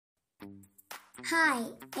Hi,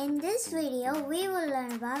 in this video we will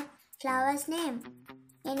learn about flower's name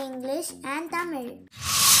in English and Tamil.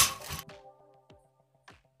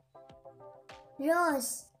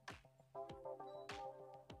 Rose,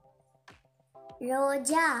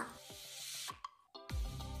 Roja,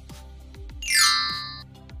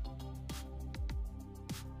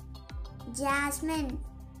 Jasmine,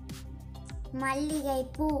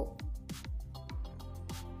 மல்லிகைப்பூ,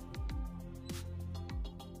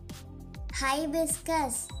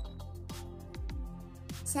 hibiscus,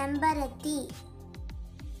 செம்பருத்தி,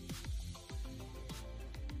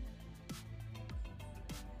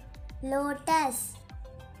 lotus,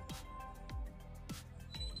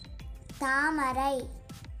 தாமரை,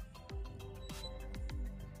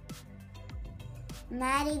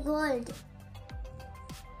 marigold,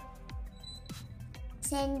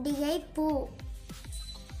 செண்டிகைப்பூ,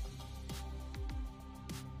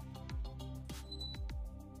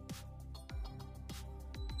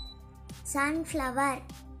 sunflower,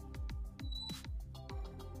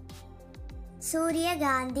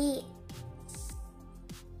 சூரியகாந்தி,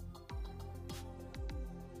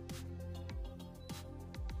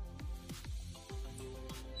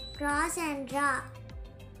 கிராசென்ட்ரா,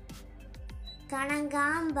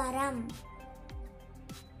 கனகாம்பரம்,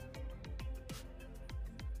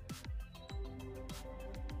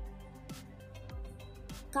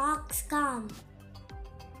 காக்ஸ்காம்,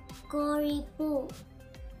 கோழிப்பூ,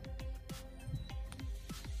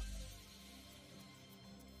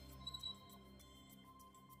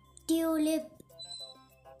 tulip,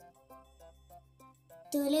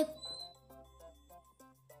 tulip,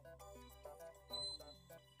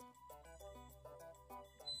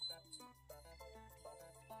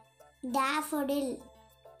 daffodil,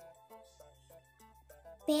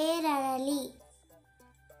 பேரழலி,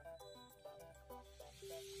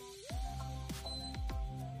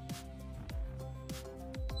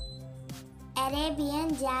 Arabian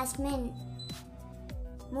jasmine,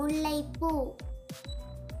 முல்லைப்பூ,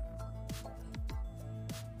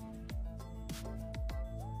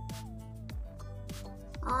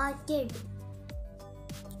 orchid,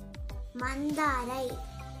 மந்தாரை,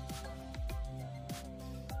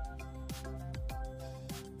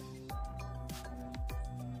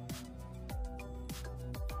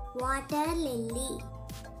 water lily,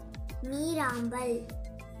 நீராம்பல்,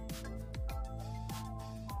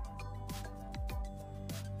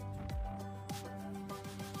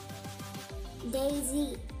 daisy,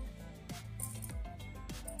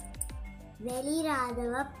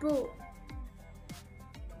 வெளிராதவப்பூ,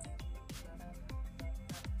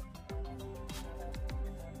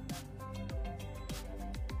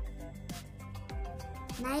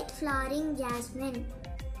 night flowering jasmine,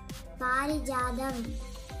 பாரிஜாதம்,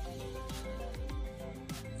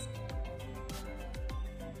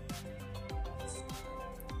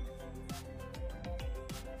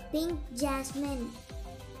 pink jasmine,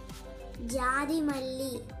 ஜாதி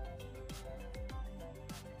மல்லி,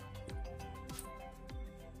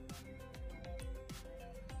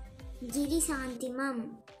 ஜிரிசாந்திமம்,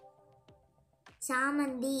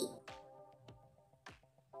 சாமந்தி,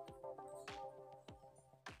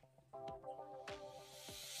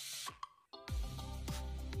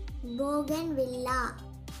 போகன்வில்லா,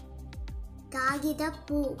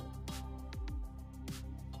 காகிதப்பூ,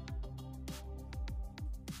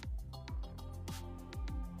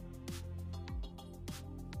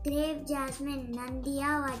 grape jasmine,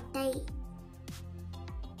 நந்தியாவட்டை,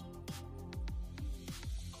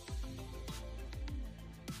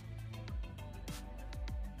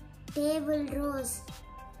 table rose,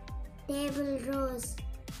 table rose,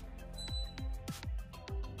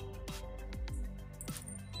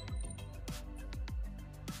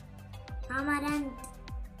 amaranth,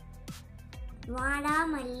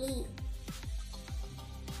 வாடாமல்லி,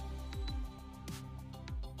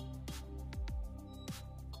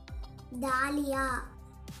 dahlia,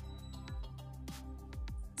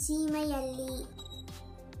 சீமையல்லி,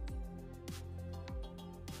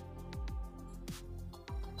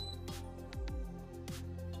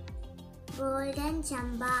 golden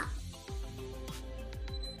சம்பா,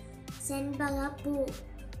 செண்பகப்பூ,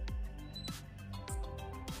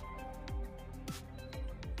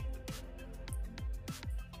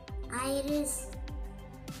 ஐரிஸ்,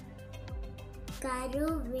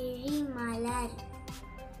 கருவிழி மலர்,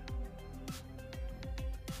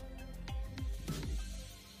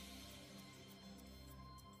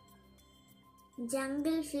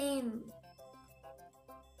 ஜங்கிள் ஃப்ளேம்,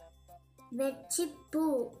 வெட்சிப்பூ,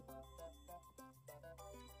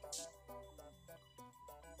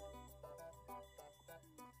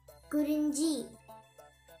 குறிஞ்சி,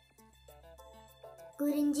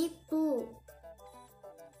 குறிஞ்சிப்பூ,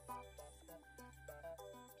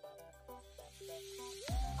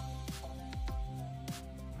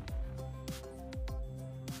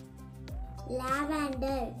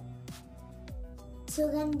 lavender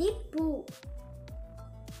சுகந்தி பூ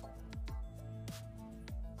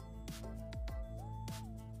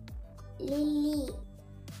lily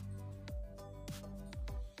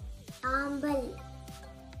ஆம்பல்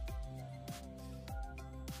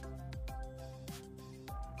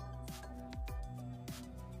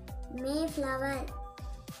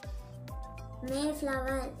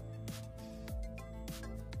mayflower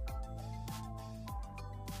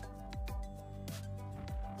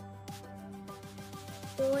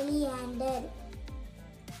oleander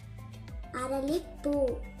அரளிப்பூ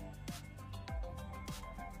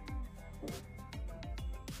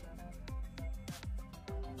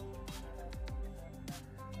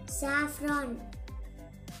saffron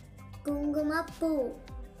குங்குமப்பூ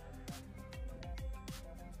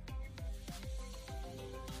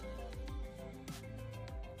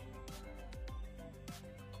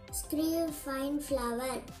screw fine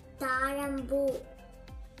flower Thazhampoo.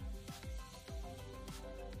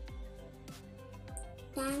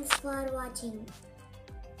 Thanks for watching.